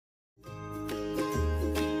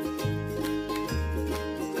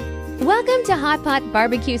Welcome to Hotpot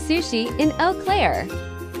Barbeque Sushi in Eau Claire.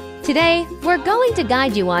 Today, we're going to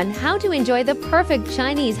guide you on how to enjoy the perfect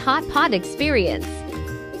Chinese hot pot experience.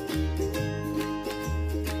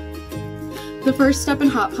 The first step in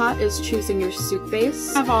hot pot is choosing your soup base.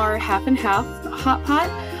 We have our half and half hot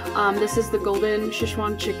pot. This is the golden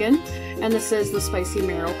Sichuan chicken, and this is the spicy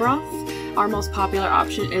marrow broth. Our most popular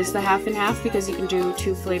option is the half and half because you can do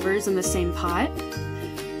two flavors in the same pot.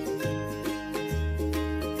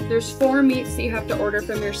 There's 4 meats that you have to order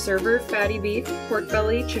from your server: fatty beef, pork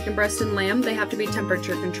belly, chicken breast, and lamb. They have to be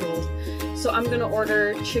temperature controlled. So I'm gonna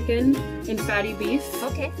order chicken and fatty beef.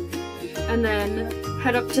 Okay. And then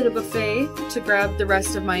head up to the buffet to grab the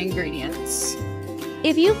rest of my ingredients.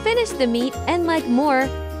 If you finish the meat and like more,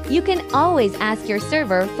 you can always ask your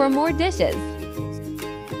server for more dishes.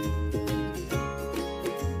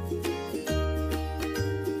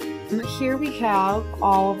 Here we have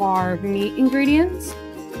all of our meat ingredients.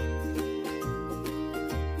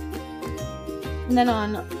 And then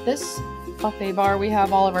on this buffet bar, we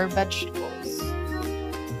have all of our vegetables.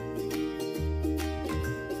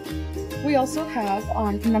 We also have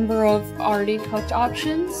a number of already cooked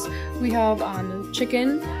options. We have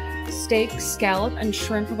chicken, steak, scallop, and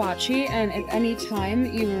shrimp hibachi. And at any time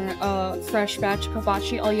you want a fresh batch of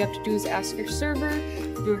hibachi, all you have to do is ask your server.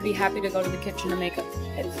 We would be happy to go to the kitchen to make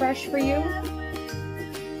it fresh for you.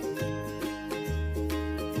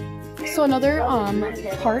 So another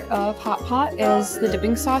part of hot pot is the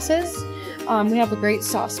dipping sauces. We have a great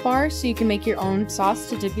sauce bar, so you can make your own sauce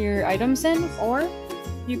to dip your items in, or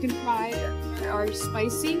you can try our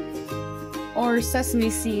spicy or sesame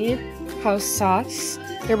seed house sauce.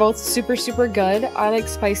 They're both super good. I like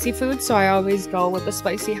spicy food, so I always go with the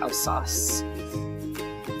spicy house sauce.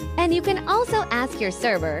 And you can also ask your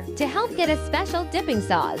server to help get a special dipping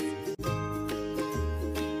sauce.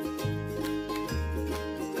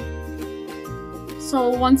 So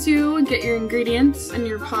once you get your ingredients and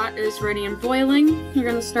your pot is ready and boiling, you're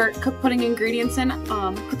going to start putting ingredients in.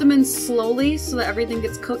 Put them in slowly so that everything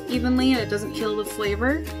gets cooked evenly and it doesn't kill the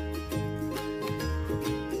flavor.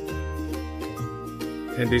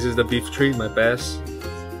 And this is the beef treat, my best.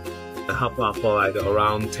 The hot pot for like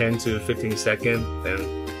around 10 to 15 seconds, then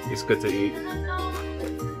it's good to eat.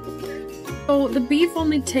 So the beef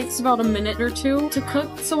only takes about a minute or two to cook.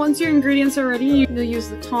 So once your ingredients are ready, you'll use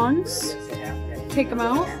the tongs. Take them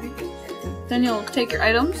out, then you'll take your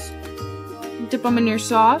items, dip them in your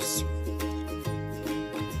sauce.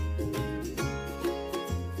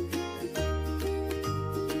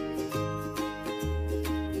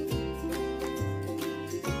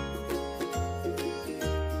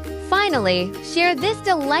 Finally, share this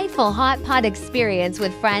delightful hot pot experience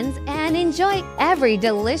with friends and enjoy every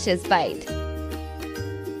delicious bite.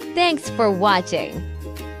 Thanks for watching.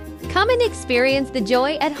 Come and experience the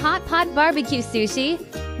joy at Hotpot Barbeque Sushi.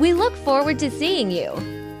 We look forward to seeing you.